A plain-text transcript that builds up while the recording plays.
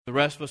The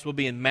rest of us will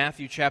be in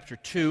Matthew chapter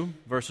 2,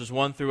 verses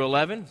 1 through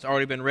 11. It's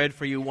already been read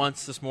for you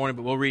once this morning,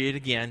 but we'll read it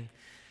again.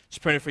 It's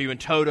printed for you in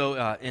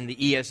toto in the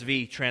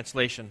ESV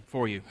translation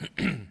for you.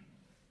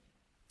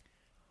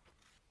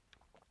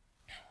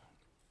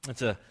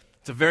 It's a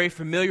very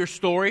familiar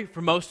story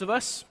for most of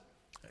us.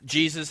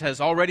 Jesus has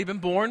already been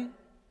born.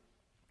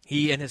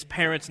 He and his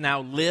parents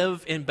now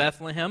live in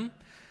Bethlehem.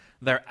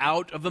 They're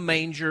out of the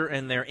manger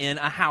and they're in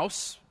a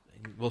house.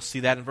 We'll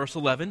see that in verse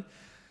 11.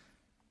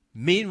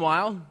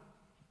 Meanwhile,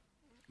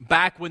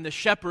 back when the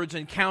shepherds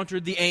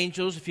encountered the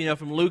angels, if you know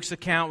from Luke's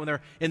account, when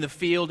they're in the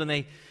field and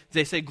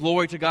they say,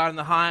 "Glory to God in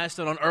the highest,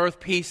 and on earth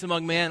peace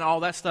among men," all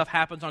that stuff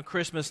happens on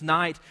Christmas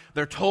night.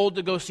 They're told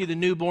to go see the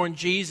newborn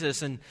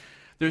Jesus, and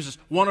there's this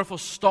wonderful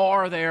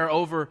star there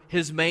over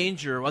his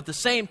manger. At the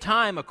same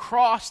time,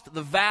 across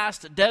the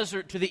vast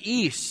desert to the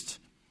east,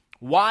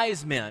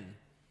 wise men,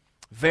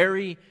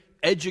 very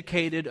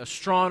educated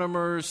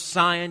astronomers,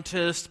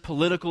 scientists,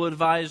 political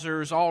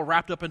advisors, all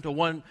wrapped up into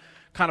one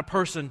kind of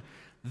person,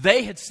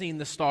 they had seen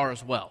the star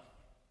as well.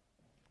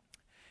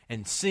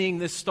 And seeing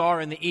this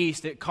star in the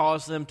east, it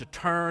caused them to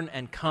turn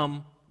and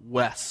come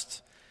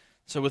west.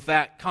 So with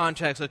that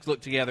context, let's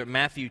look together at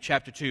Matthew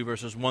chapter 2,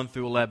 verses 1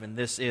 through 11.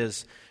 This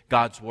is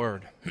God's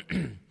Word.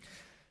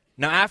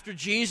 Now after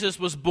Jesus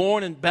was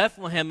born in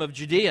Bethlehem of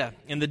Judea,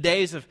 in the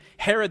days of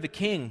Herod the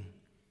king,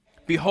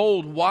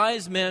 behold,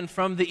 wise men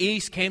from the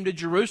east came to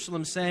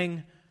Jerusalem,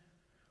 saying,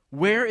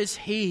 "Where is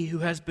he who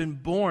has been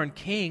born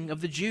King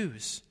of the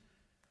Jews?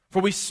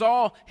 For we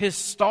saw his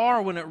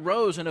star when it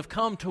rose and have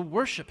come to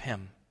worship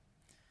him."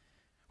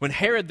 When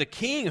Herod the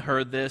king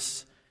heard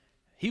this,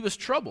 he was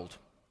troubled,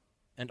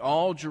 and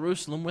all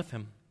Jerusalem with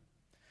him.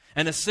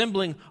 And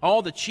assembling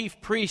all the chief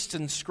priests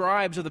and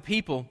scribes of the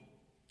people,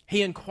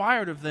 he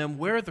inquired of them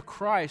where the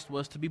Christ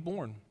was to be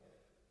born.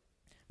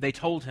 They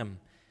told him,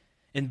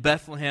 "In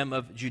Bethlehem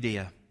of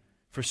Judea,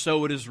 for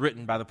so it is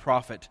written by the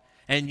prophet,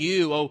 'And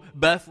you, O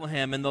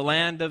Bethlehem, in the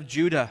land of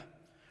Judah,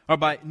 are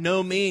by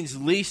no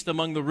means least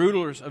among the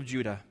rulers of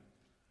Judah.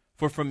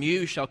 For from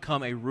you shall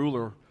come a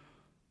ruler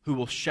who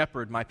will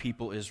shepherd my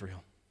people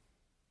Israel.'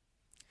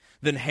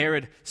 Then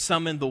Herod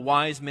summoned the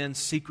wise men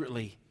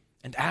secretly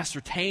and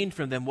ascertained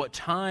from them what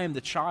time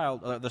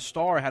the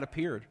star had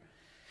appeared.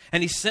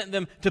 And he sent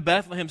them to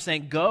Bethlehem,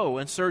 saying, 'Go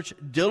and search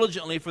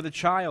diligently for the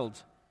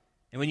child.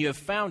 And when you have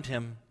found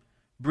him,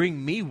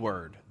 bring me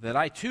word that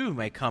I too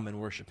may come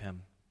and worship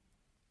him.'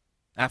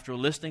 After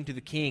listening to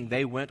the king,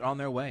 they went on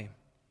their way.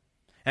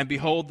 And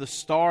behold, the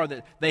star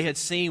that they had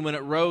seen when it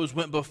rose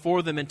went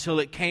before them until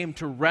it came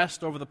to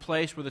rest over the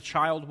place where the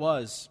child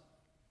was.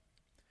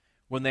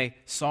 When they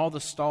saw the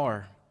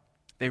star,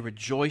 they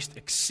rejoiced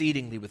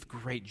exceedingly with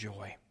great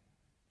joy.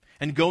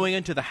 And going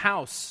into the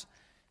house,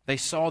 they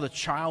saw the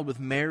child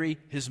with Mary,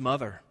 his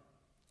mother,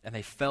 and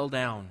they fell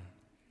down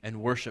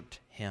and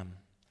worshipped him.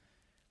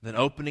 Then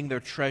opening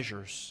their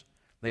treasures,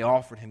 they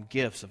offered him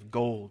gifts of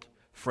gold,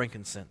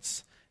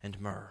 frankincense,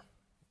 and myrrh."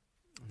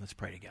 Let's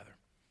pray together.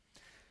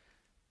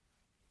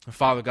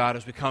 Father God,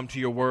 as we come to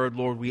your word,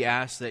 Lord, we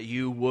ask that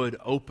you would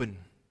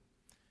open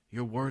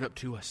your word up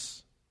to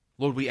us.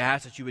 Lord, we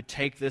ask that you would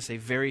take this, a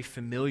very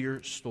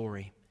familiar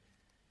story,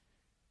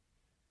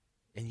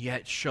 and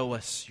yet show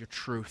us your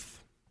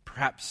truth,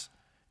 perhaps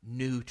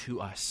new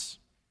to us.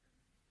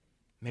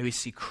 May we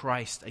see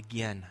Christ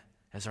again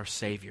as our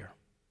Savior.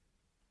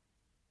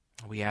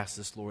 We ask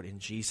this, Lord, in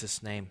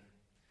Jesus' name.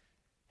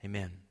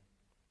 Amen.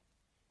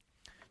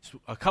 So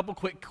a couple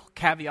quick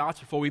caveats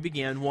before we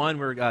begin. One,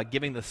 we're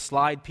giving the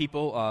slide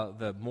people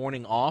the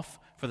morning off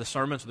for the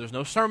sermon, so there's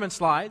no sermon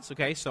slides,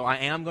 okay? So I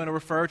am going to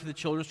refer to the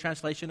children's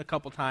translation a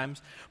couple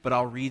times, but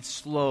I'll read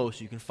slow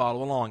so you can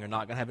follow along. You're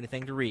not going to have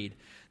anything to read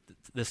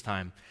this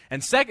time.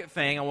 And second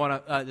thing I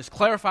want to just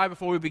clarify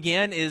before we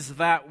begin is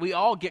that we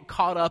all get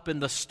caught up in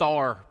the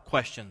star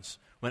questions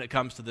when it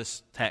comes to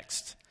this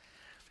text.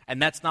 And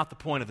that's not the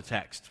point of the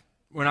text.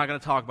 We're not going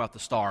to talk about the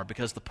star,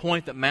 because the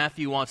point that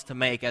Matthew wants to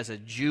make as a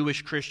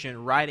Jewish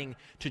Christian writing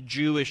to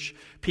Jewish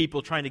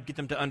people, trying to get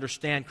them to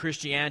understand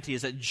Christianity,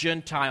 is that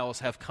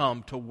Gentiles have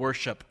come to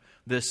worship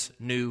this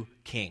new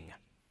king.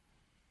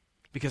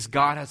 Because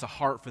God has a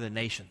heart for the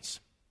nations.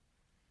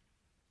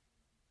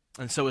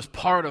 And so as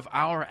part of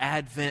our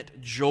Advent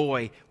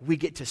joy, we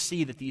get to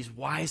see that these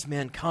wise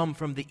men come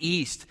from the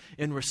east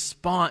in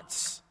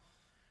response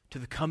to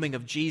the coming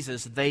of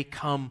Jesus. They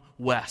come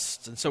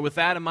west. And so with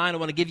that in mind, I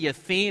want to give you a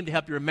theme to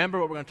help you remember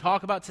what we're going to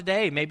talk about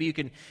today. Maybe you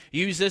can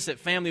use this at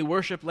family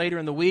worship later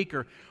in the week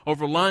or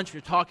over lunch if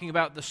you're talking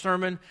about the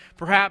sermon.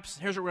 Perhaps,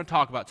 here's what we're going to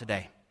talk about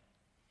today.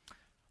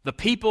 The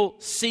people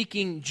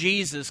seeking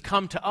Jesus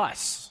come to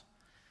us.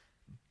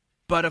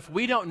 But if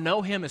we don't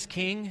know him as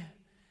king,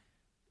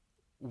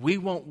 we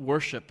won't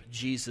worship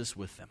Jesus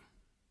with them.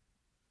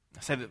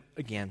 I'll say that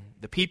again.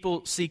 The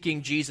people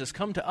seeking Jesus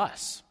come to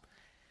us.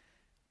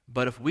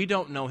 But if we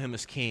don't know him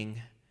as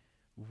king,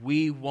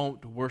 we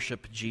won't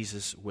worship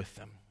Jesus with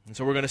them. And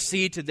so we're going to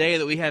see today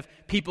that we have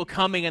people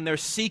coming and they're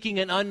seeking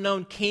an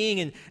unknown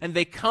king, and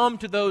they come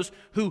to those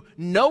who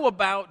know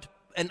about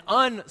an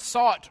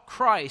unsought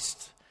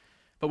Christ,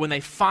 But when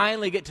they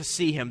finally get to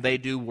see him, they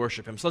do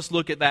worship him. So let's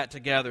look at that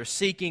together.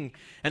 Seeking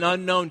an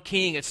unknown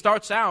king. It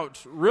starts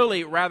out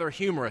really rather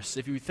humorous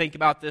if you think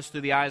about this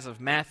through the eyes of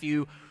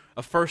Matthew,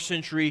 a first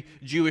century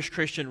Jewish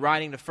Christian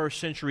writing to first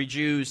century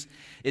Jews.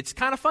 It's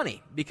kind of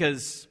funny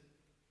because,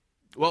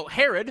 well,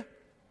 Herod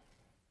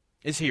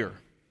is here.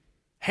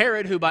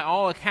 Herod, who by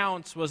all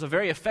accounts was a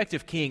very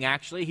effective king,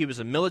 actually. He was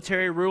a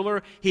military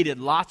ruler. He did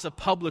lots of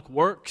public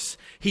works.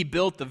 He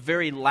built the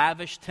very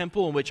lavish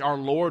temple in which our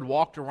Lord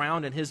walked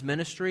around in his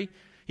ministry.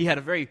 He had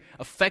a very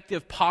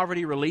effective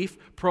poverty relief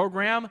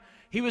program.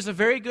 He was a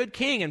very good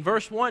king, and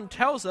verse 1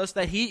 tells us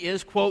that he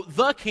is, quote,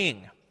 the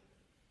king.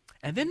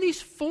 And then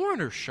these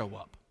foreigners show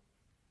up.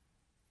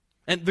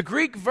 And the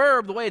Greek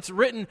verb, the way it's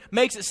written,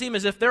 makes it seem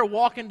as if they're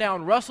walking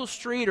down Russell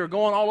Street or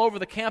going all over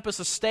the campus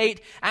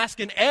estate,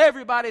 asking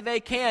everybody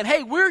they can,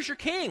 hey, where's your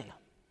king?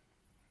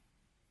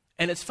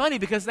 And it's funny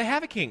because they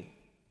have a king.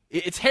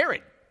 It's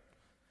Herod.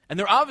 And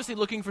they're obviously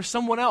looking for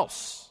someone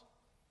else.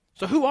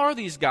 So who are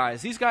these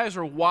guys? These guys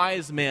are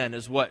wise men,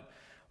 is what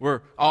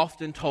we're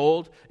often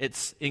told.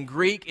 It's in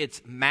Greek,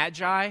 it's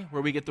magi,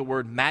 where we get the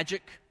word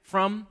magic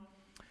from.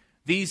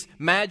 These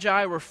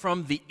magi were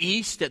from the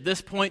east at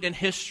this point in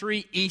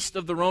history, east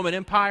of the Roman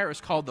Empire. It's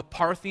called the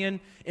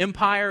Parthian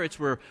Empire. It's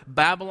where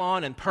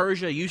Babylon and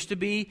Persia used to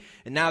be,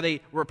 and now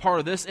they were part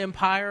of this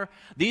empire.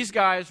 These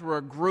guys were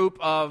a group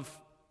of,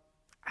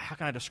 how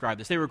can I describe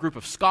this? They were a group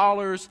of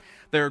scholars.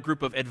 They're a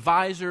group of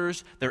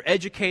advisors. They're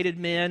educated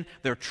men.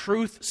 They're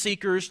truth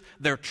seekers.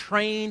 They're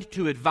trained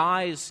to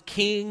advise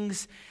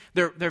kings.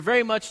 They're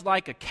very much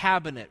like a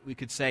cabinet, we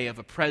could say, of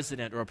a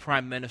president or a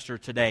prime minister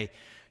today.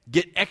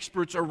 Get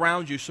experts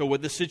around you so when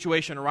this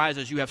situation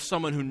arises, you have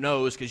someone who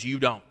knows because you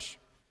don't.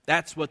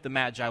 That's what the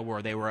Magi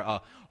were. They were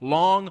a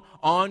long,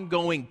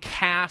 ongoing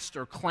caste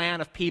or clan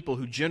of people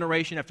who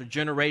generation after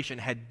generation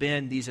had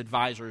been these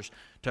advisors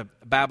to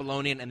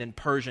Babylonian and then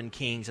Persian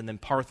kings and then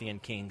Parthian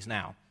kings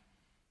now.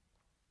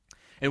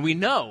 And we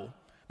know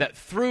that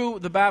through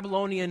the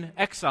Babylonian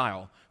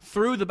exile,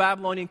 through the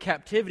Babylonian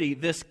captivity,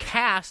 this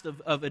caste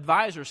of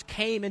advisors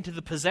came into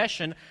the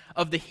possession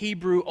of the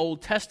Hebrew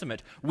Old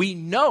Testament. We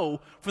know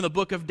from the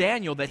book of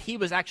Daniel that he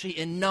was actually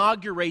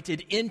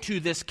inaugurated into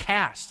this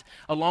caste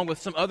along with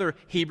some other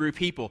Hebrew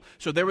people.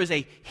 So there was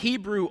a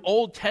Hebrew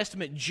Old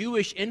Testament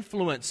Jewish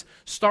influence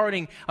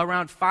starting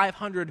around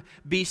 500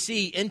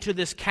 BC into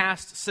this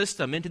caste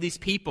system, into these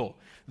people.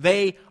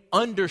 They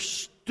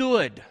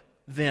understood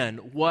then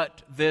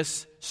what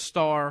this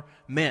star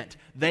meant.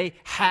 They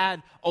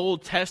had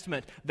Old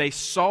Testament. They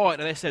saw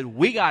it and they said,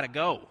 we got to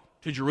go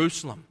to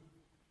Jerusalem.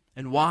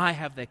 And why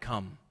have they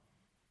come?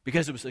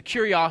 Because it was a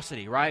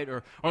curiosity, right?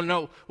 Or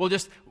no,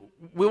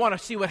 we want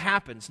to see what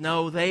happens.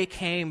 No, they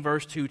came,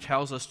 verse 2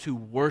 tells us, to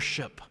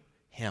worship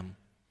him,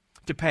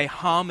 to pay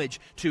homage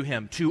to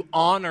him, to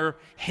honor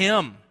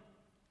him.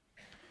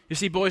 You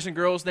see, boys and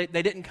girls, they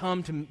didn't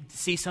come to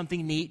see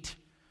something neat.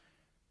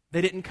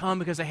 They didn't come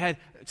because they had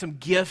some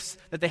gifts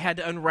that they had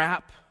to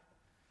unwrap.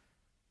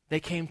 They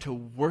came to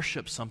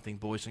worship something,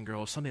 boys and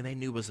girls, something they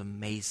knew was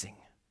amazing.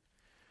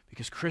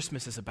 Because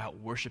Christmas is about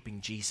worshiping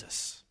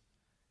Jesus.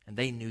 And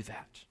they knew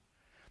that.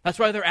 That's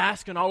why they're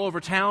asking all over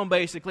town,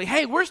 basically,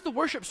 hey, where's the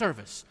worship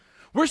service?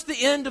 Where's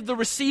the end of the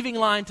receiving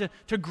line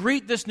to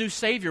greet this new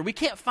Savior? We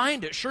can't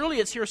find it. Surely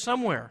it's here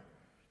somewhere.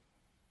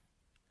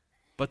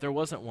 But there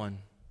wasn't one.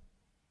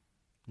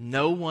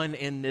 No one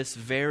in this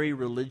very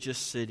religious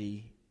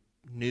city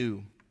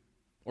knew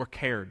or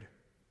cared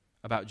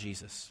about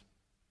Jesus.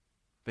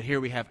 But here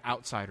we have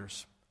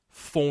outsiders,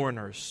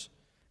 foreigners,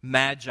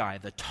 magi,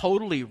 the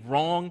totally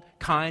wrong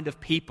kind of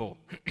people.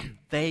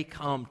 They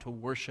come to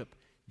worship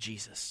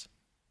Jesus.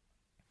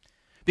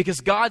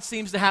 Because God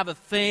seems to have a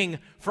thing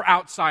for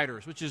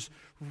outsiders, which is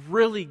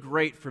really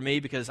great for me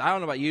because I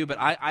don't know about you, but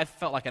I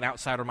felt like an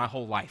outsider my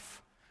whole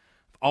life.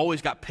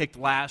 Always got picked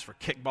last for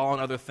kickball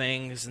and other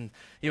things. And,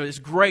 it's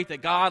great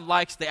that God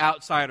likes the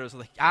outsiders.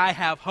 Like, I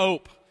have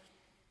hope.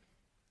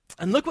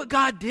 And look what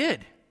God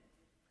did.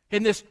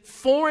 In this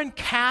foreign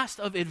cast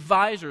of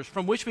advisors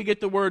from which we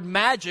get the word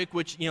magic,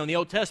 which, in the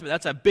Old Testament,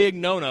 that's a big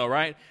no-no,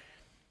 right?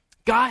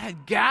 God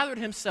had gathered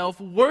himself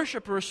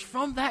worshipers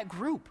from that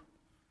group,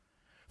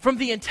 from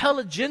the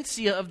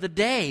intelligentsia of the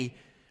day,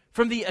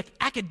 from the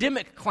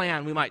academic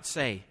clan, we might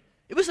say.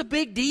 It was a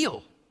big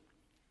deal.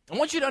 I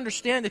want you to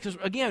understand it because,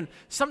 again,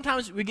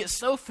 sometimes we get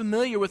so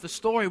familiar with the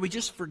story, we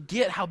just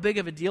forget how big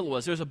of a deal it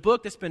was. There's a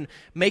book that's been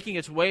making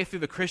its way through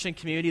the Christian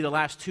community the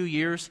last 2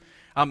 years.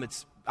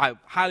 I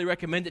highly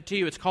recommend it to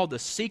you. It's called The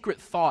Secret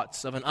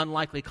Thoughts of an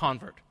Unlikely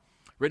Convert,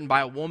 written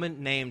by a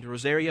woman named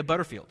Rosaria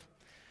Butterfield.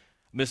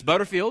 Miss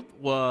Butterfield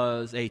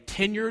was a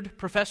tenured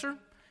professor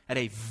at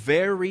a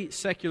very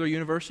secular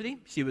university.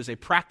 She was a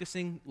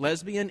practicing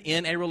lesbian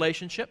in a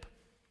relationship.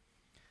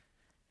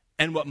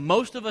 And what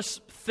most of us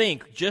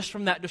think, just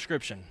from that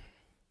description,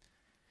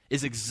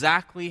 is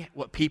exactly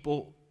what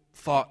people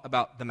thought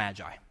about the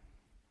Magi.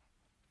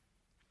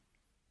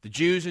 The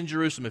Jews in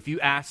Jerusalem, if you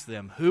ask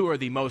them, who are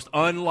the most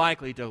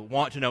unlikely to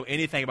want to know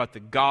anything about the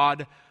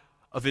God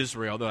of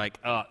Israel, they're like,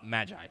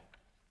 Magi.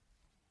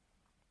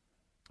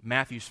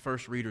 Matthew's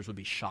first readers would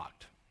be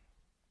shocked.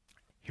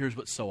 Here's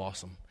what's so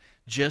awesome.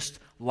 Just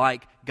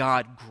like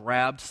God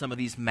grabbed some of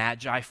these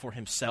magi for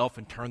himself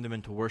and turned them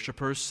into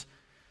worshipers,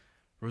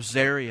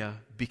 Rosaria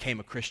became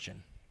a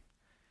Christian.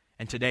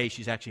 And today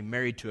she's actually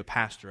married to a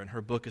pastor, and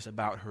her book is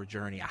about her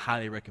journey. I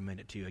highly recommend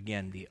it to you.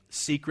 Again, The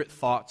Secret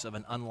Thoughts of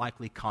an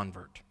Unlikely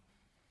Convert.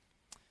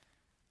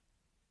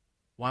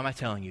 Why am I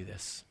telling you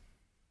this?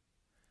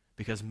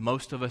 Because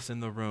most of us in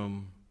the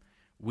room,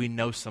 we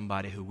know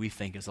somebody who we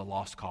think is a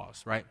lost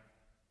cause, right?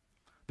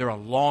 They're a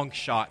long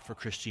shot for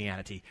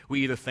Christianity.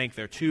 We either think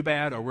they're too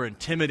bad or we're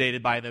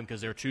intimidated by them because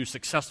they're too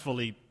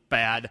successfully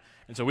bad,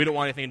 and so we don't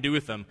want anything to do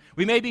with them.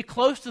 We may be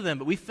close to them,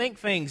 but we think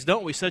things,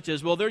 don't we, such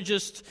as, well, they're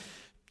just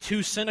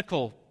too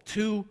cynical,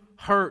 too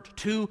hurt,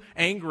 too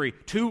angry,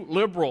 too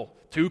liberal,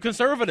 too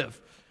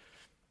conservative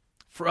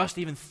for us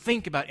to even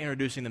think about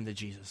introducing them to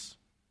Jesus.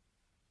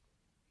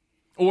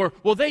 Or,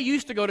 well, they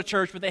used to go to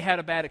church, but they had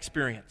a bad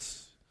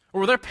experience.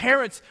 Or their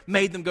parents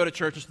made them go to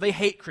church, so they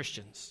hate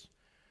Christians.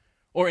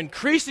 Or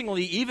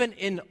increasingly, even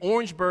in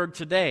Orangeburg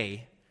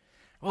today,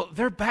 well,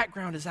 their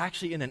background is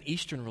actually in an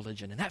Eastern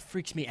religion, and that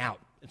freaks me out.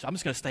 So I'm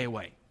just going to stay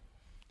away.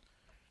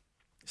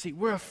 See,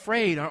 we're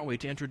afraid, aren't we,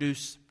 to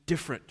introduce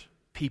different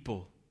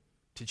people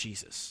to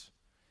Jesus.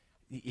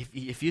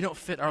 If you don't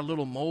fit our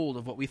little mold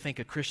of what we think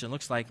a Christian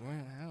looks like, well,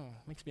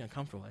 it makes me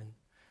uncomfortable. And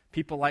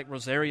people like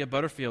Rosaria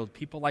Butterfield,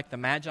 people like the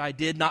Magi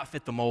did not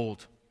fit the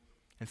mold.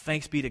 And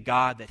thanks be to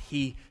God that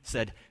he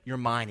said, you're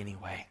mine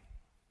anyway.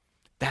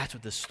 That's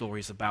what this story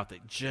is about,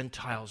 that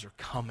Gentiles are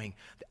coming.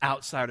 The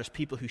outsiders,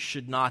 people who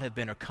should not have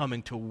been, are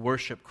coming to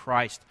worship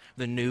Christ,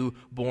 the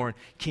newborn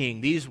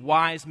King. These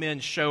wise men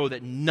show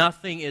that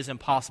nothing is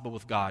impossible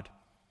with God.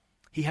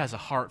 He has a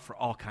heart for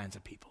all kinds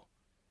of people.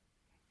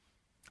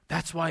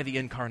 That's why the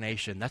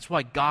incarnation, that's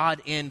why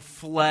God in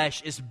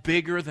flesh is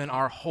bigger than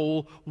our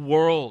whole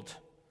world.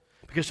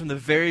 Because from the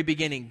very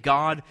beginning,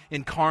 God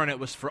incarnate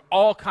was for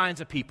all kinds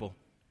of people.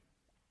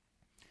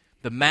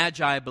 The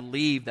Magi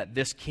believed that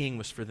this king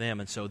was for them,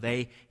 and so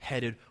they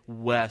headed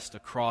west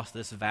across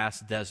this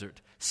vast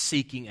desert,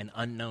 seeking an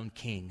unknown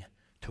king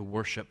to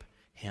worship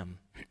him.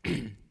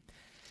 And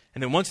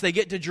then once they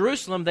get to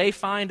Jerusalem, they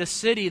find a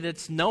city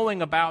that's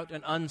knowing about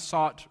an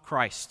unsought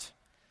Christ.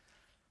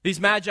 These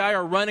Magi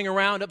are running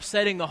around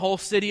upsetting the whole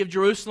city of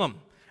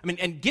Jerusalem. I mean,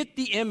 and get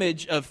the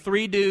image of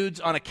three dudes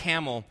on a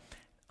camel,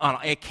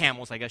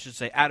 camels, I guess I should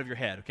say, out of your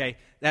head, okay?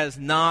 That is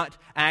not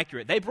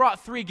accurate. They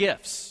brought 3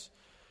 gifts.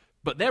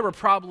 But there were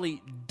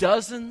probably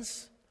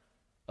dozens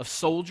of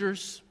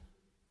soldiers,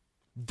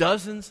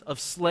 dozens of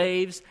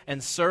slaves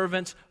and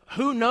servants.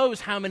 Who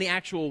knows how many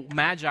actual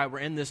magi were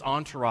in this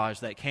entourage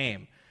that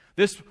came?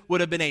 This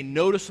would have been a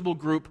noticeable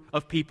group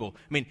of people.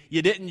 I mean,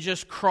 you didn't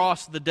just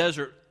cross the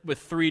desert with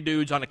 3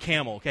 dudes on a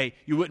camel, okay?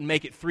 You wouldn't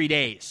make it 3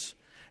 days.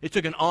 It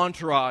took an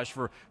entourage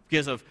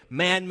because of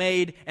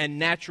man-made and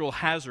natural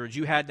hazards.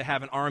 You had to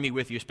have an army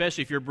with you,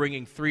 especially if you're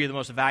bringing 3 of the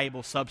most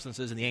valuable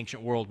substances in the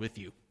ancient world with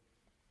you.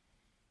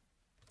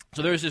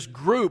 So there's this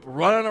group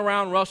running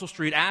around Russell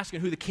Street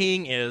asking who the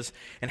king is,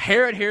 and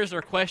Herod hears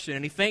their question,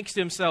 and he thinks to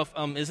himself,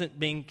 isn't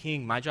being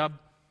king my job?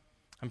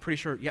 I'm pretty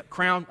sure,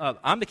 crown,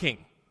 I'm the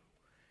king.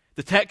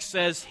 The text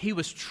says he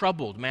was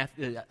troubled.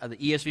 The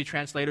ESV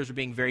translators are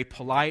being very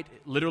polite.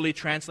 Literally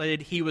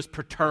translated, he was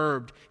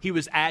perturbed, he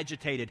was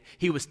agitated,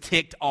 he was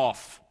ticked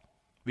off,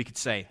 we could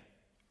say.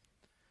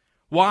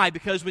 Why?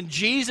 Because when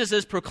Jesus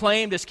is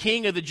proclaimed as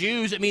king of the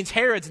Jews, it means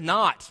Herod's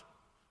not.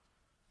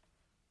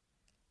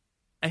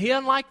 And he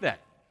doesn't like that,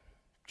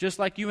 just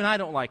like you and I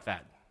don't like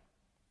that.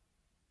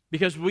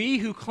 Because we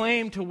who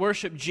claim to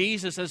worship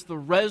Jesus as the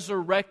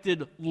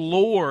resurrected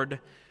Lord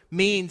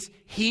means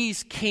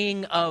he's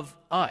king of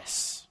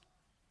us.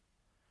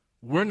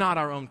 We're not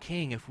our own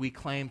king if we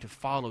claim to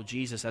follow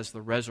Jesus as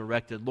the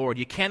resurrected Lord.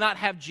 You cannot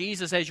have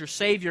Jesus as your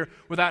Savior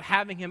without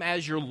having him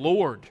as your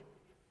Lord.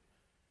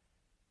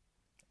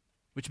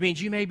 Which means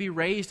you may be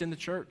raised in the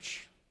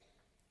church.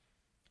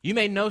 You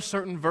may know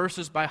certain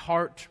verses by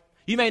heart.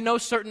 You may know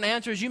certain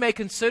answers. You may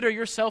consider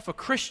yourself a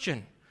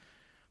Christian.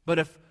 But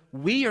if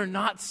we are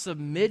not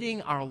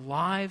submitting our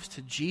lives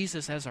to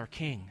Jesus as our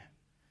King,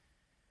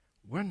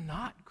 we're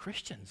not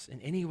Christians in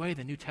any way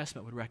the New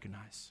Testament would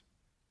recognize.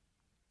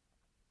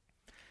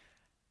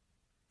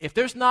 If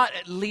there's not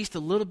at least a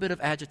little bit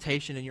of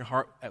agitation in your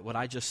heart at what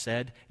I just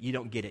said, you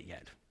don't get it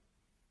yet.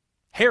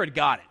 Herod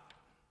got it.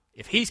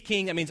 If he's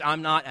king, that means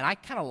I'm not, and I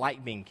kind of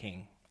like being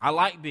king. I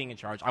like being in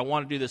charge. I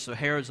want to do this. So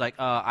Herod's like,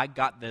 I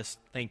got this.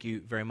 Thank you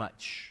very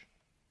much.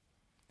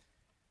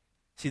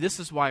 See,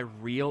 this is why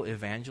real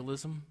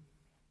evangelism,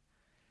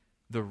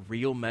 the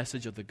real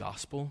message of the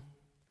gospel,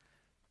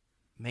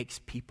 makes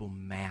people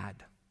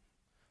mad.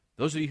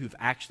 Those of you who've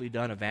actually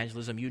done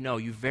evangelism, you know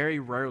you very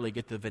rarely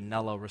get the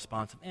vanilla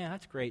response of,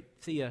 that's great,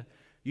 see ya.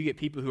 You get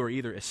people who are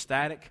either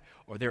ecstatic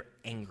or they're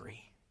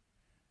angry.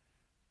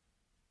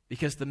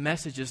 Because the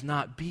message is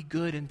not be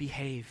good and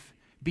behave.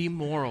 Be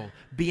moral.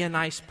 Be a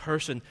nice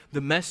person.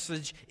 The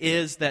message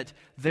is that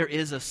there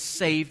is a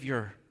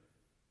Savior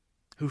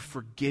who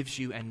forgives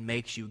you and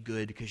makes you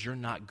good because you're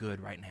not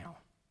good right now.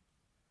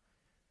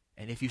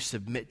 And if you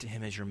submit to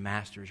him as your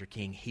master, as your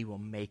king, he will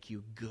make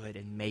you good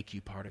and make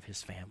you part of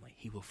his family.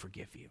 He will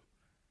forgive you.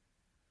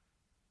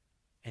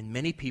 And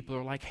many people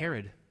are like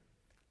Herod.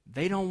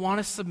 They don't want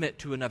to submit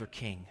to another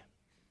king.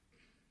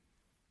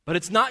 But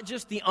it's not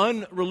just the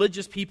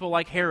unreligious people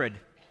like Herod.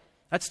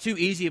 That's too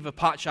easy of a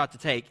pot shot to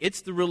take.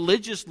 It's the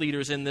religious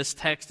leaders in this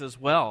text as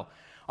well.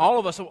 All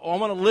of us, I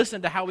want to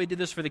listen to how we did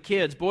this for the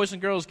kids. Boys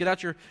and girls, get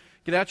out your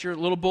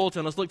little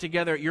bulletin. Let's look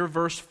together at your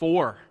verse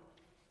 4.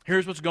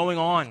 Here's what's going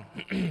on.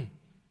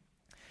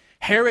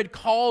 Herod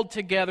called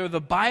together the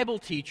Bible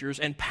teachers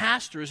and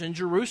pastors in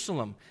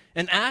Jerusalem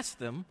and asked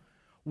them,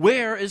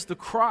 where is the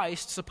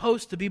Christ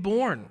supposed to be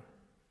born?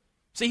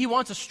 See, he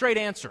wants a straight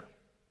answer.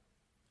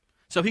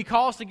 So he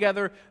calls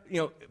together,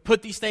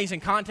 put these things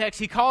in context.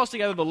 He calls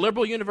together the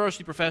liberal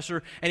university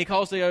professor, and he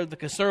calls together the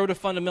conservative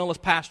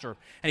fundamentalist pastor.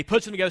 And he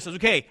puts them together and says,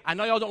 okay, I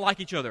know y'all don't like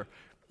each other.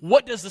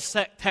 What does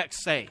the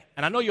text say?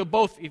 And I know you'll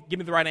both give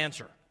me the right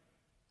answer.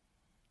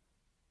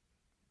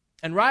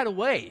 And right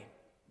away,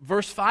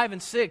 verse 5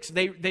 and 6,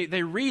 they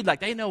read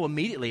like they know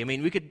immediately. I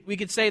mean, we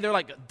could say they're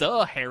like,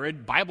 duh,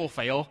 Herod, Bible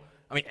fail.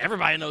 I mean,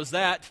 everybody knows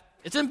that.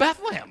 It's in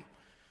Bethlehem.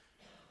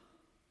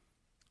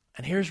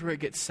 And here's where it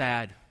gets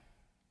sad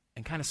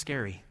and kind of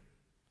scary.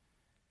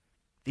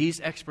 These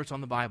experts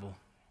on the Bible,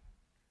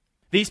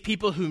 these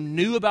people who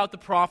knew about the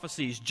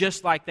prophecies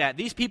just like that,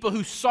 these people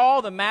who saw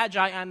the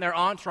Magi and their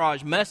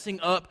entourage messing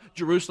up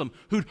Jerusalem,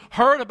 who'd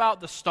heard about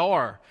the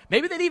star.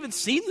 Maybe they'd even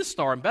seen the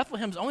star, and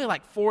Bethlehem's only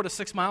like 4 to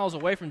 6 miles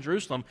away from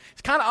Jerusalem.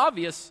 It's kind of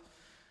obvious.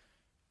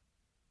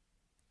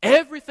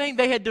 Everything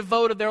they had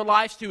devoted their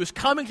lives to is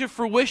coming to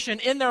fruition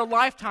in their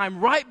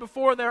lifetime right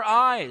before their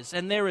eyes.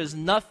 And there is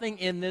nothing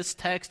in this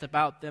text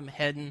about them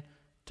heading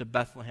to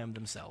Bethlehem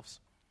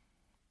themselves.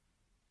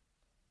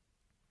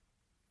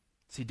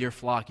 See, dear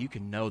flock, you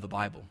can know the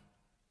Bible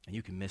and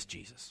you can miss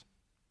Jesus.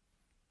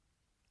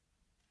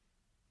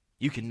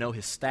 You can know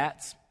his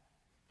stats.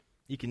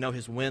 You can know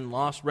his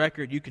win-loss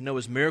record. You can know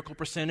his miracle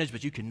percentage,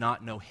 but you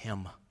cannot know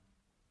him.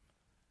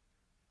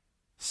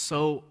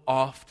 So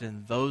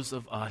often, those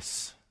of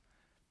us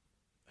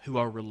who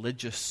are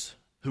religious,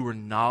 who are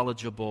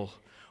knowledgeable,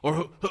 or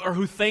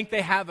who think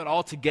they have it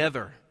all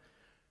together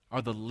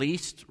are the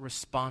least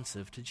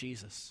responsive to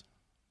Jesus.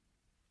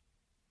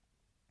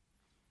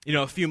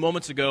 A few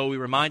moments ago, we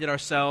reminded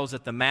ourselves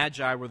that the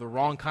Magi were the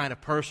wrong kind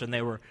of person.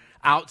 They were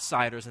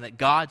outsiders, and that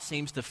God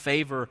seems to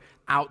favor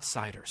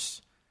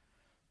outsiders.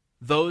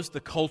 Those the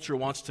culture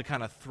wants to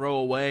kind of throw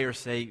away or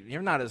say,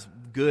 you're not as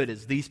good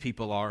as these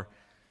people are.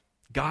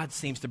 God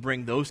seems to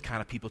bring those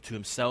kind of people to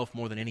himself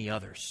more than any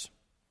others.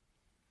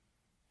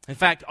 In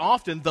fact,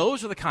 often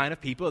those are the kind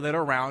of people that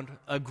are around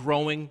a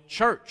growing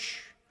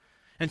church.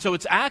 And so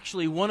it's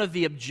actually one of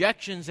the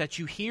objections that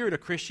you hear to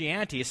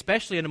Christianity,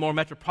 especially in a more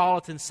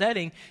metropolitan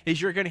setting, is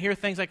you're going to hear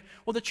things like,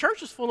 well, the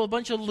church is full of a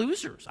bunch of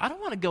losers. I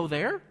don't want to go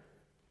there.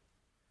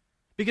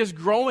 Because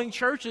growing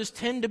churches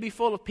tend to be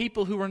full of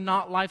people who are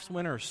not life's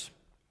winners.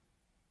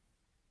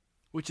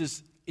 Which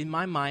is, in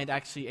my mind,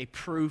 actually a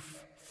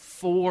proof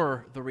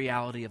for the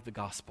reality of the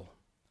gospel.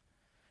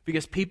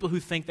 Because people who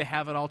think they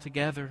have it all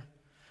together,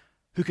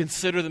 who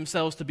consider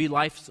themselves to be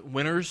life's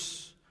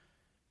winners,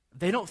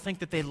 they don't think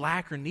that they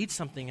lack or need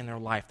something in their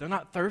life. They're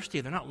not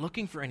thirsty. They're not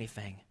looking for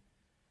anything.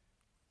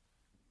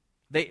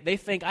 They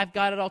think, I've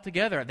got it all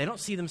together. They don't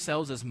see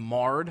themselves as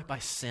marred by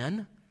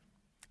sin.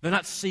 They're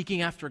not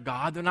seeking after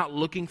God. They're not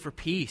looking for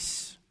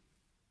peace.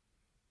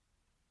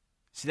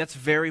 See, that's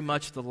very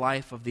much the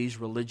life of these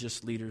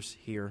religious leaders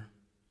here.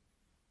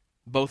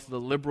 Both the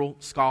liberal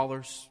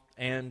scholars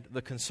and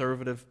the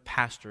conservative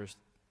pastors.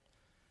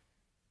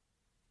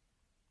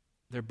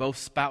 They're both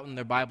spouting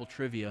their Bible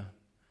trivia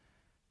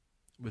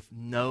with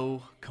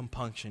no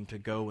compunction to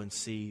go and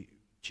see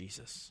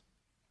Jesus.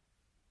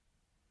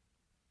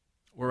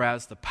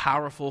 Whereas the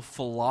powerful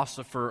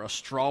philosopher,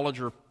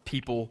 astrologer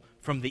people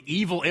from the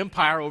evil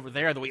empire over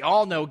there that we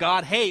all know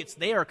God hates,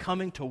 they are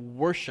coming to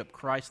worship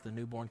Christ, the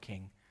newborn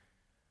King.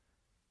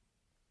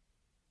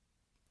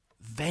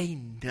 They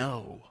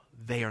know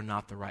they are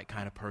not the right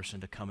kind of person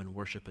to come and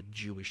worship a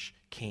Jewish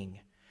king.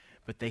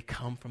 But they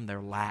come from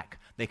their lack.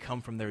 They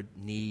come from their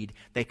need.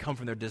 They come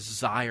from their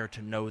desire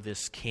to know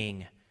this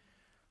king.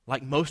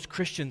 Like most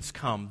Christians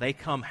come. They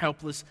come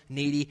helpless,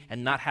 needy,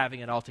 and not having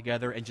it all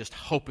together and just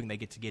hoping they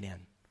get to get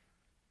in.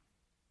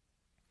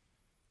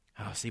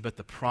 Oh, see, but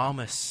the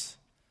promise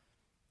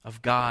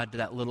of God to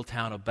that little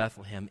town of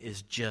Bethlehem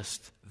is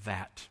just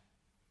that.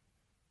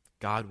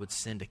 God would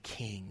send a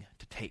king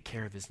to take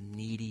care of his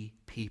needy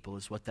people,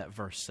 is what that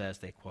verse says,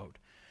 they quote.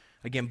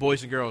 Again,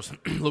 boys and girls,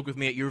 look with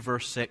me at your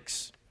verse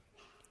 6.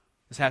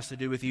 This has to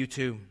do with you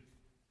too.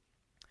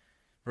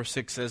 Verse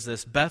 6 says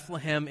this,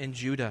 Bethlehem in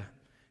Judah,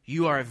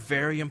 you are a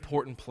very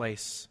important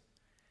place.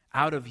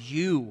 Out of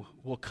you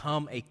will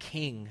come a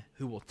king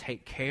who will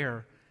take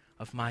care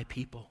of my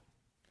people.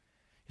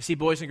 You see,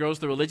 boys and girls,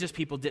 the religious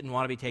people didn't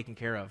want to be taken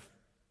care of.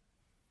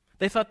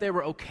 They thought they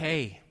were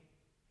okay.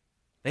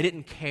 They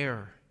didn't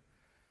care.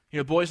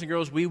 Boys and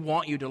girls, we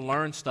want you to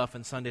learn stuff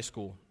in Sunday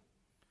school.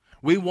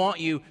 We want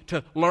you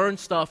to learn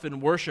stuff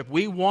in worship.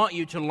 We want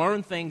you to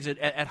learn things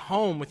at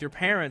home with your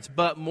parents.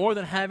 But more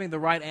than having the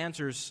right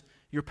answers,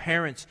 your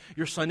parents,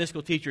 your Sunday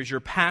school teachers,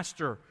 your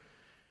pastor,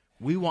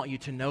 we want you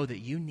to know that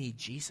you need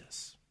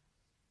Jesus.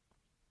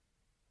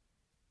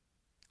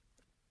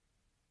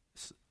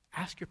 So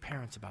ask your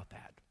parents about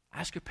that.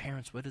 Ask your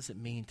parents, what does it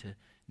mean to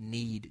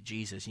need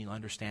Jesus? And you'll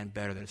understand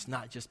better that it's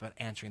not just about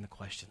answering the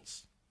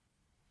questions.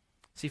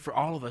 See, for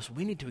all of us,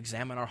 we need to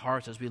examine our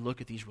hearts as we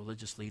look at these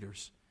religious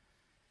leaders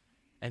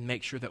and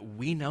make sure that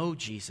we know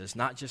Jesus,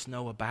 not just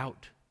know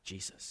about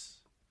Jesus.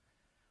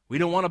 We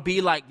don't want to be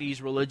like these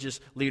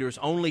religious leaders,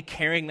 only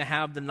caring to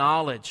have the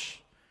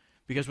knowledge.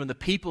 Because when the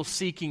people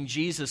seeking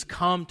Jesus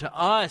come to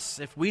us,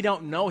 if we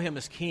don't know him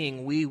as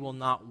king, we will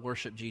not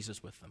worship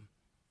Jesus with them.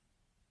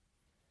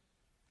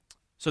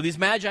 So these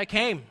magi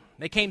came.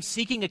 They came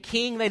seeking a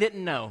king they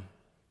didn't know.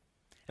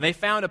 And they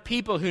found a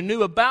people who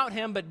knew about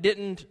him but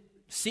didn't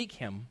seek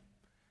him.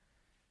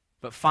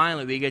 But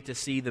finally, we get to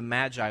see the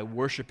Magi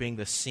worshiping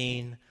the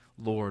seen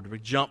Lord. We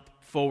jump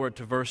forward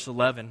to verse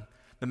 11.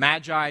 The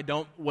Magi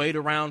don't wait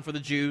around for the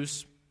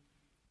Jews.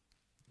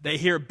 They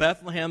hear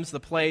Bethlehem's the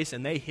place,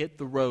 and they hit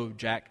the road,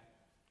 Jack.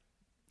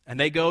 And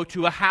they go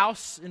to a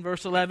house in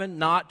verse 11,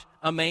 not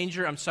a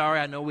manger. I'm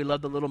sorry, I know we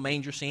love the little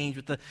manger scenes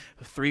with the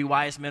three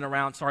wise men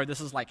around. Sorry,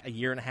 this is like a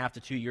year and a half to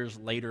 2 years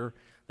later.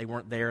 They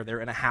weren't there.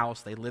 They're in a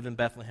house. They live in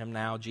Bethlehem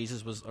now.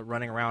 Jesus was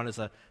running around as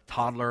a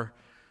toddler.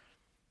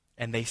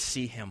 And they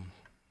see him.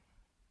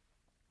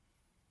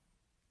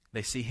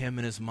 They see him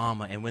and his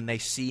mama. And when they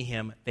see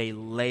him, they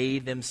lay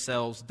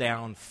themselves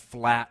down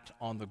flat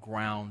on the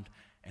ground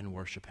and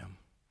worship him.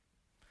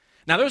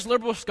 Now, there's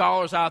liberal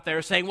scholars out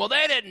there saying, well,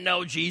 they didn't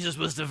know Jesus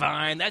was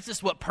divine. That's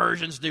just what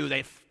Persians do.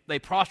 They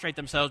prostrate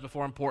themselves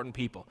before important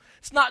people.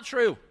 It's not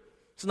true.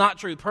 It's not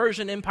true.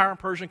 Persian Empire and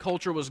Persian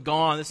culture was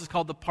gone. This is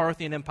called the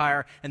Parthian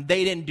Empire, and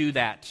they didn't do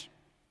that.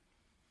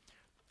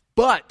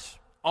 But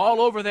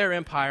all over their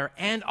empire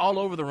and all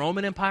over the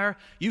Roman Empire,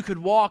 you could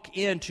walk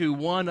into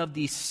one of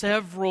the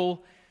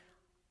several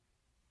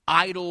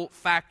idol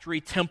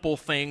factory temple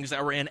things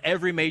that were in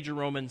every major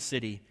Roman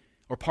city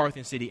or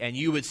Parthian city, and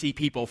you would see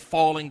people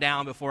falling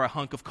down before a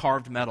hunk of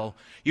carved metal.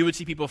 You would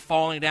see people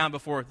falling down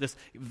before this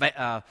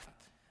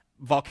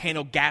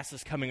volcano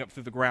gases coming up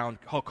through the ground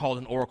called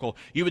an oracle.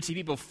 You would see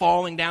people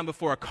falling down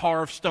before a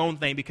carved stone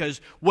thing,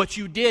 because what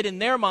you did in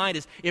their mind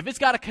is, if it's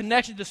got a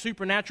connection to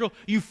supernatural,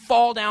 you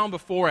fall down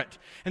before it.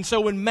 And so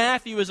when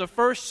Matthew, as a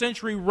first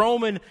century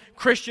Roman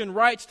Christian,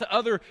 writes to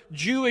other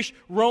Jewish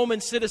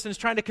Roman citizens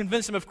trying to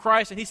convince them of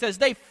Christ, and he says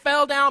they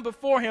fell down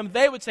before him,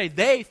 they would say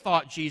they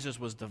thought Jesus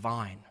was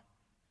divine.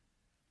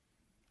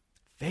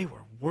 They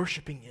were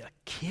worshiping a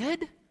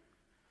kid?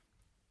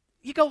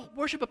 You go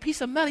worship a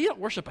piece of metal. You don't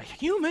worship a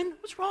human.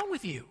 What's wrong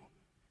with you?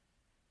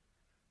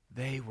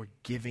 They were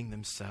giving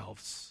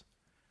themselves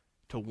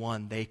to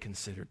one they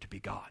considered to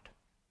be God.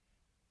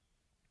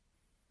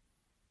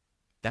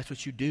 That's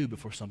what you do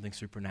before something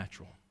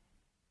supernatural.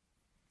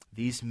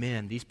 These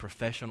men, these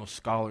professional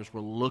scholars, were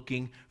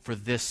looking for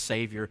this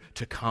Savior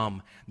to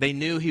come. They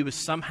knew he was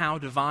somehow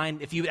divine.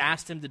 If you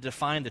asked them to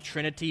define the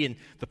Trinity and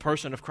the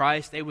person of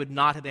Christ, they would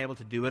not have been able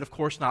to do it. Of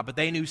course not. But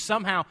they knew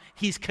somehow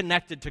he's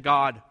connected to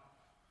God.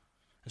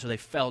 And so they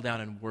fell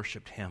down and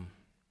worshiped him.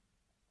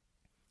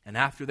 And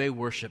after they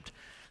worshiped,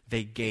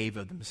 they gave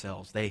of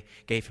themselves. They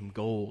gave him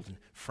gold and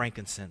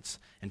frankincense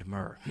and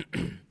myrrh.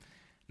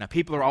 Now,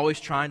 people are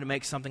always trying to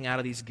make something out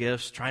of these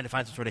gifts, trying to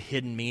find some sort of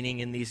hidden meaning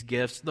in these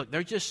gifts. Look,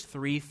 they're just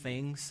three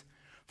things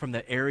from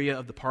the area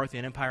of the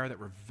Parthian Empire that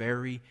were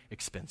very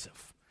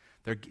expensive.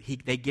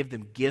 They give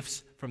them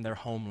gifts from their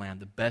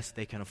homeland, the best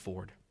they can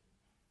afford.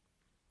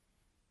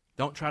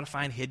 Don't try to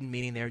find hidden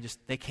meaning there. Just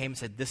they came and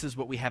said, this is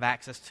what we have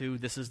access to.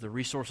 This is the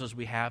resources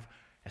we have.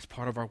 As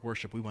part of our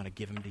worship, we want to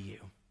give them to you.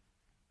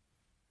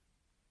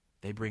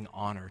 They bring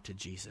honor to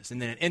Jesus.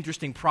 And then an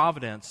interesting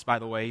providence, by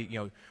the way,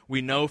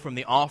 we know from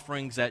the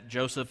offerings that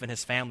Joseph and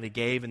his family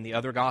gave in the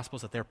other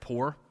Gospels that they're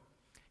poor.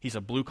 He's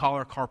a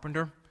blue-collar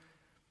carpenter.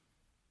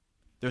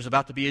 There's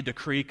about to be a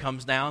decree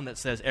comes down that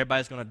says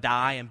everybody's going to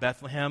die in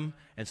Bethlehem,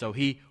 and so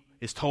he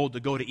is told to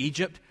go to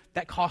Egypt.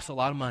 That costs a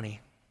lot of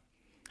money.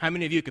 How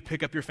many of you could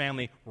pick up your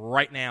family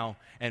right now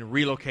and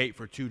relocate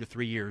for 2 to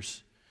 3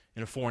 years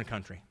in a foreign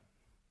country?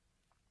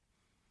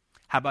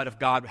 How about if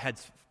God had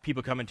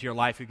people come into your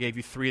life who gave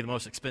you 3 of the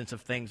most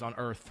expensive things on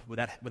earth? Would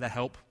that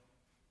help?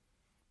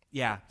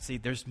 Yeah, see,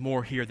 there's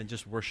more here than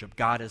just worship.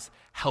 God is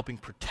helping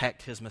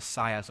protect his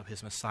Messiah so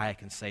his Messiah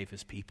can save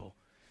his people.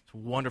 It's a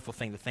wonderful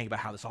thing to think about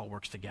how this all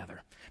works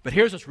together. But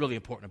here's what's really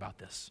important about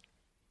this.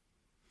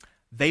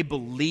 They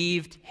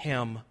believed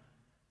him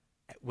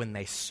when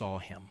they saw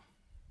him.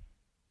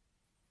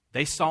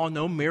 They saw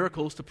no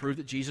miracles to prove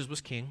that Jesus was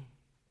king.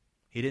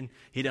 He didn't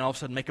all of a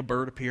sudden make a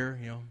bird appear,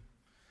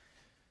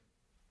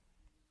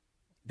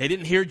 They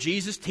didn't hear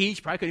Jesus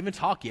teach, probably couldn't even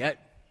talk yet.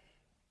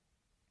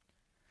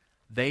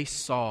 They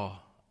saw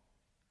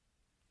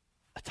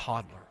a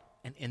toddler,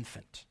 an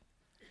infant,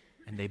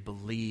 and they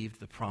believed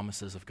the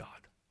promises of God.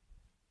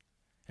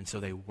 And so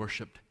they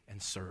worshiped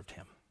and served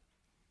him.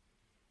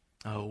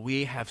 Oh,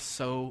 we have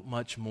so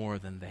much more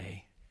than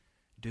they.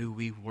 Do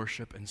we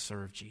worship and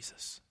serve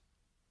Jesus?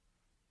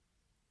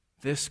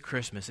 This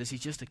Christmas, is he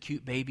just a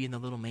cute baby in the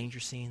little manger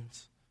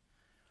scenes?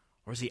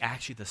 Or is he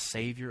actually the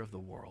Savior of the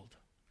world?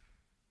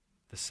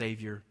 The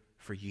Savior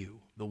for you,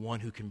 the one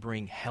who can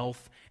bring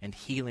health and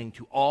healing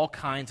to all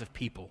kinds of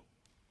people,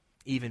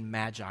 even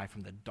magi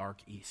from the dark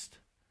east.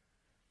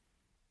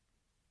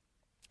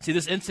 See,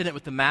 this incident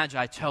with the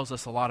magi tells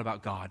us a lot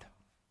about God.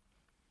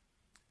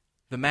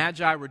 The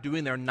magi were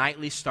doing their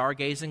nightly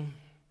stargazing,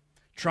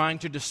 trying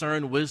to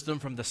discern wisdom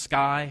from the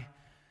sky,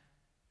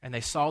 and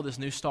they saw this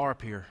new star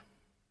appear.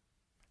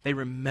 They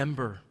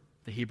remember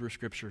the Hebrew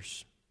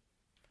Scriptures.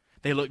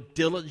 They looked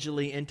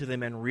diligently into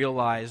them and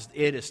realized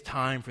it is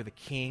time for the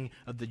King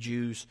of the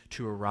Jews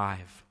to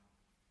arrive.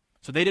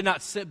 So they did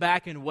not sit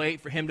back and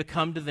wait for him to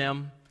come to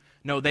them.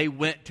 No, they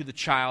went to the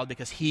child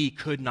because he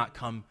could not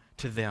come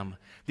to them.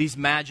 These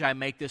magi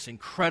make this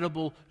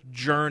incredible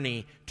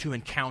journey to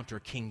encounter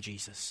King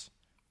Jesus.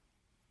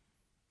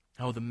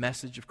 Oh, the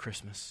message of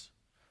Christmas.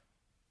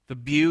 The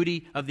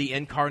beauty of the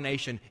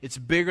incarnation. It's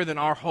bigger than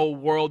our whole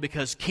world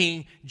because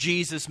King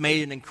Jesus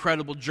made an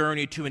incredible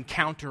journey to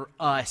encounter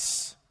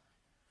us.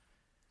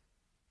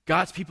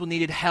 God's people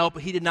needed help,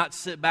 but he did not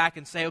sit back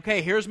and say,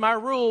 okay, here's my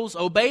rules,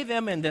 obey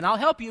them, and then I'll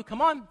help you.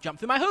 Come on, jump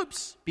through my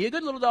hoops. Be a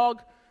good little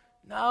dog.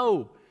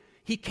 No.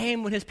 He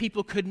came when his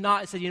people could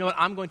not and said, you know what,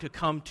 I'm going to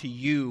come to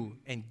you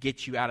and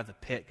get you out of the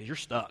pit because you're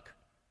stuck.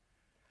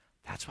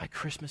 That's why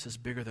Christmas is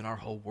bigger than our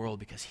whole world,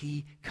 because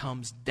he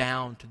comes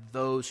down to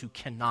those who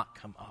cannot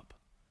come up.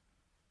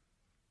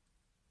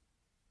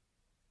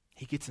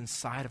 He gets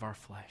inside of our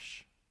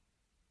flesh.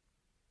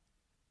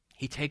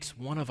 He takes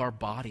one of our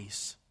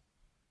bodies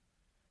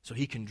so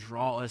he can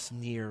draw us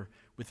near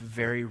with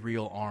very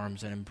real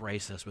arms and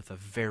embrace us with a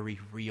very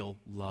real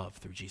love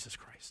through Jesus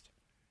Christ.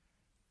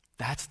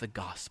 That's the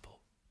gospel.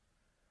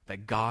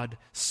 That God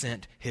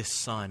sent his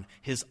Son,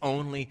 his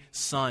only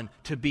Son,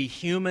 to be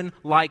human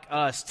like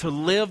us, to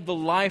live the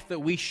life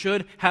that we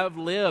should have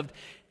lived.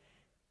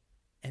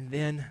 And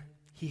then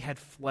he had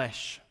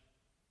flesh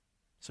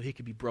so he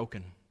could be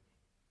broken,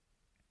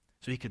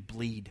 so he could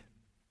bleed,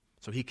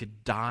 so he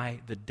could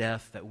die the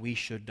death that we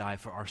should die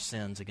for our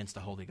sins against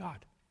the holy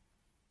God.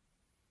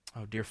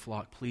 Oh, dear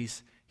flock,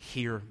 please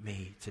hear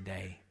me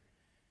today.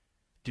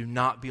 Do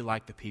not be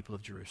like the people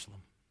of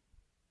Jerusalem.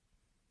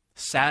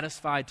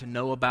 Satisfied to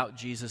know about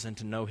Jesus and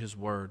to know his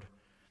word.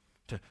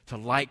 To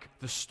like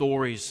the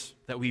stories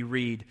that we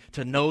read.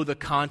 To know the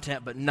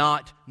content but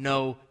not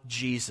know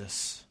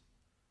Jesus.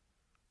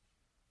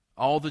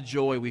 All the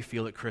joy we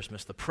feel at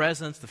Christmas. The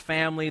presents, the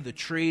family, the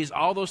trees.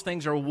 All those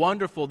things are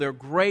wonderful. They're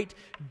great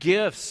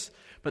gifts.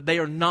 But they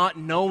are not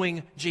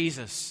knowing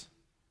Jesus.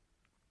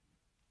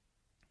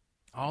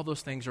 All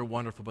those things are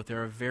wonderful, but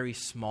they're a very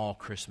small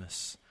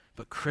Christmas.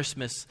 But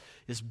Christmas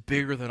is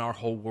bigger than our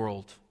whole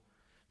world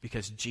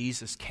because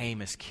Jesus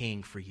came as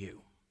king for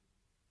you.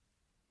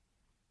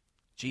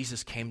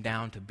 Jesus came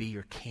down to be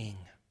your king.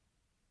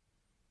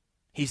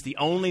 He's the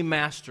only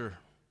master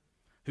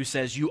who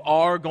says, you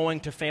are going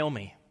to fail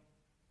me,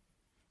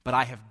 but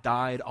I have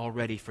died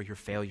already for your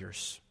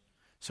failures.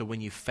 So when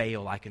you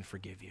fail, I can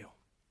forgive you.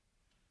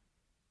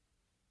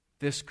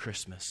 This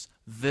Christmas,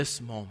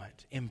 this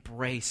moment,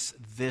 embrace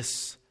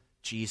this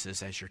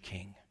Jesus as your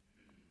king.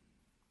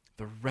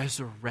 The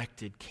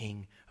resurrected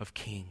King of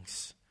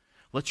Kings.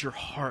 Let your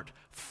heart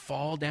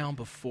fall down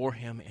before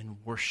him in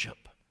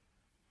worship.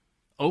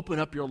 Open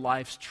up your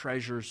life's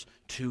treasures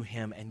to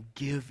him and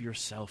give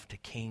yourself to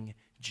King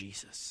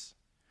Jesus.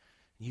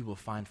 You will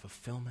find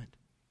fulfillment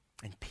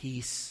and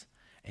peace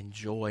and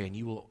joy, and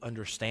you will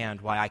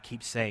understand why I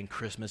keep saying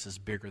Christmas is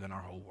bigger than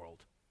our whole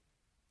world.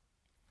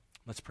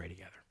 Let's pray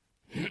together.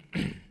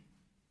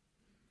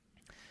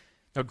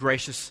 Now,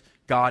 gracious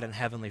God and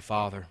Heavenly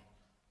Father,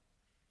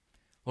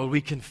 Lord,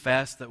 we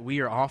confess that we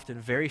are often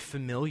very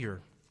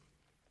familiar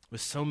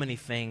with so many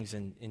things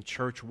in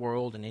church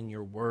world and in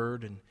your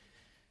word, and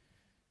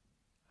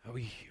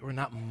we're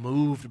not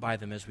moved by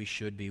them as we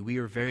should be. We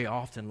are very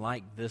often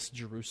like this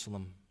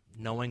Jerusalem,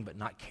 knowing but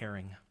not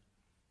caring.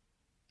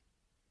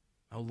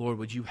 Oh Lord,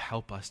 would you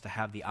help us to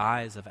have the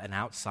eyes of an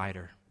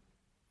outsider,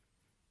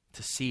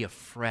 to see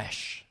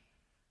afresh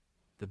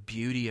the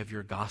beauty of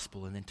your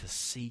gospel, and then to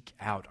seek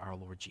out our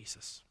Lord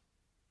Jesus.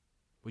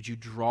 Would you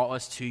draw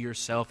us to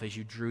yourself as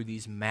you drew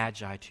these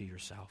magi to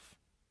yourself?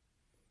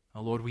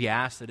 Oh Lord, we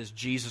ask that as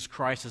Jesus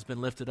Christ has been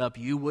lifted up,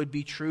 you would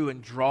be true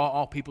and draw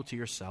all people to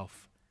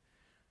yourself.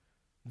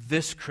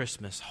 This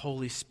Christmas,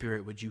 Holy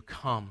Spirit, would you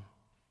come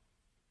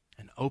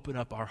and open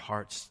up our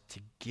hearts to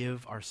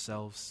give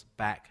ourselves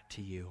back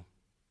to you.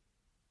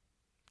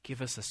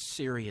 Give us a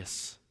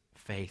serious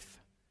faith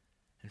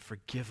and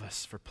forgive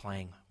us for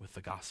playing with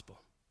the gospel.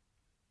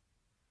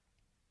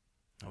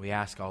 And we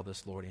ask all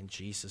this, Lord, in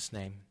Jesus'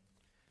 name.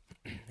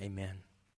 Amen.